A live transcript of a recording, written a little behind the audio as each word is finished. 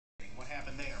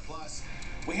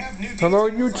Hello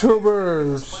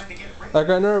YouTubers, I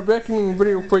got another vacuuming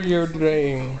video for you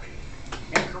today.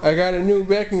 I got a new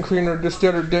vacuum cleaner just the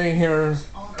other day here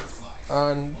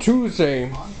on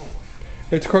Tuesday.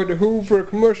 It's called the Hoover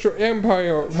Commercial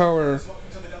Power.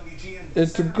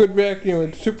 It's a good vacuum,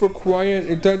 it's super quiet,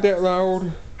 it's not that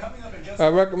loud. I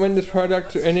recommend this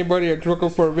product to anybody that's looking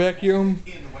for a vacuum.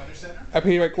 I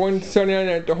paid like $179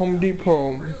 at the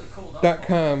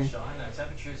HomeDepot.com.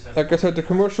 Like I said, the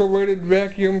commercial rated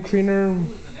vacuum cleaner.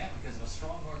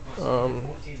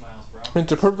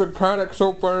 It's a perfect product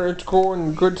so far. It's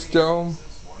going good still.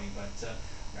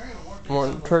 I'm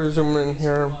going to try to zoom in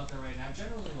here.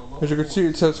 As you can see,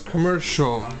 it says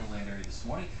commercial.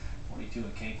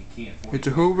 It's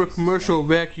a Hoover commercial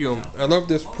vacuum. I love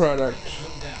this product.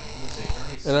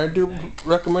 And I do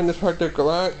recommend this product a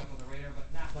lot.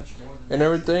 And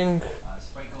everything.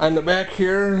 On the back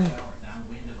here,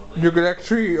 you could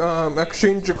actually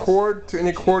exchange your cord to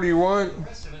any cord you want.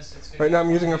 Right now I'm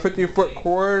using a 50-foot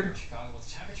cord.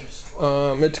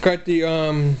 It's got the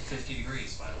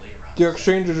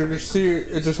exchanger, as you can see,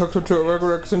 it just hooks up to a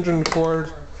regular extension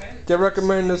cord. They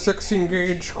recommend a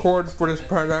 16-gauge cord for this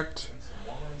product.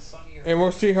 And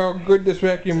we'll see how good this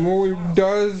vacuum really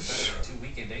does.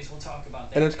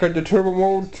 And it's got the turbo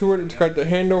mode to it, it's got the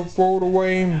handle fold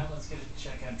away.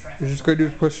 You're just going to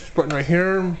do is push this button right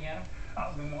here.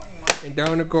 And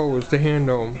down it goes, the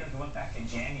handle.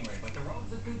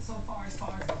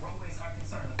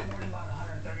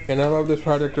 And I love this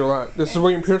product a lot. This is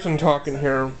William Pearson talking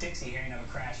here.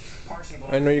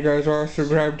 I know you guys are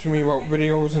subscribed to me about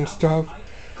videos and stuff.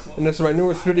 And this is my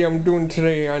newest video I'm doing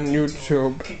today on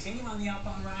YouTube.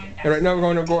 And right now I'm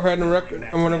going to go ahead and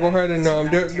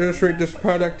demonstrate this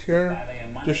product here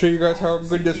to show you guys how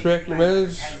good this vacuum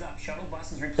is.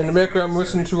 In the background I'm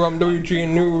listening to WGN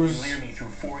News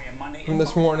from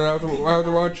this morning. I was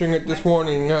watching it this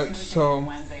morning, so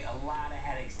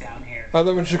I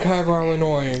live in Chicago,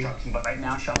 Illinois. But right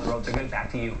now, Sheldon, the roads are good.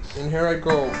 Back to you. And here I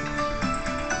go.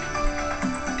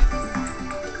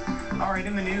 All right,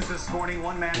 in the news this morning,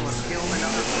 one man was killed,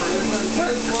 another person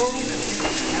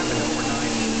happened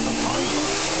overnight.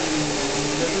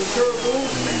 This is terrible.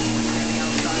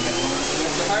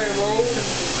 That's a high road.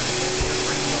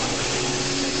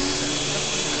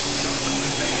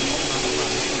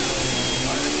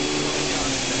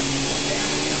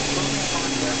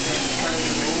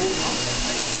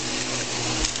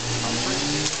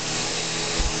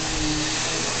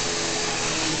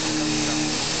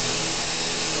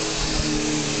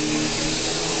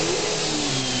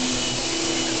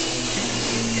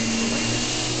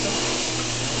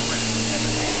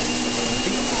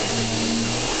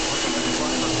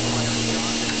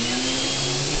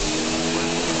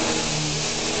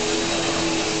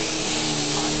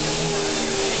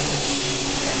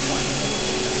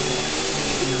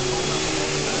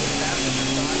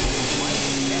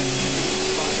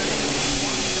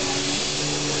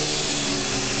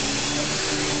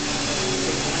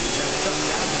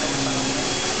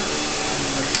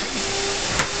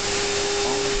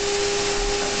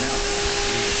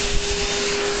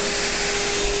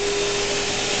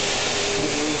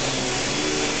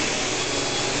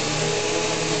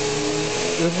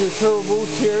 This is the turbo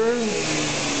boost here, and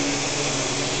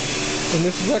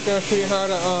this is not going to show you how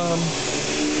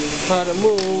to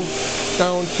move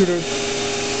down to the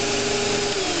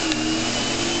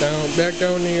back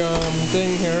down the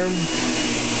thing here.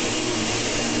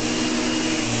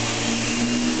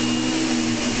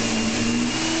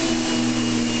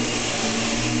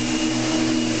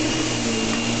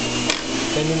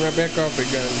 And then right back up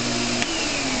again.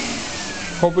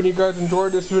 Hoping you guys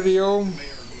enjoyed this video.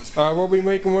 We'll be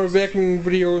making more vacuum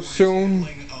videos soon.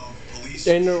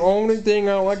 And the only thing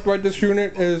I like about this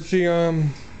unit is the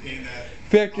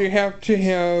fact you have to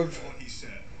have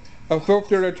a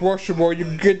filter that's washable. You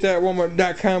can get that at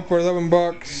Walmart.com for $11.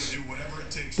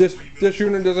 This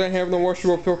unit doesn't have the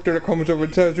washable filter that comes over.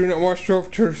 It says unit wash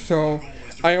filter, so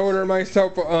I ordered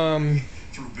myself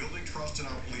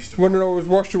one of those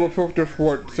washable filters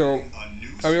for it. So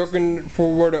I'll be looking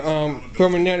forward to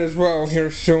filming that as well here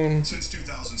soon.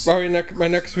 Probably my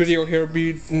next video here will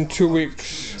be in 2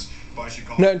 weeks.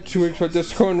 Not in 2 weeks, but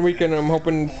this coming weekend I'm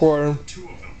hoping for.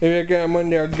 Maybe again on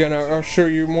Monday again I'll show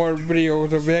you more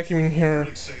videos of vacuuming here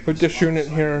with this unit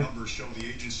here.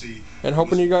 And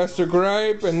hoping you guys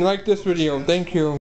subscribe and like this video. Thank you.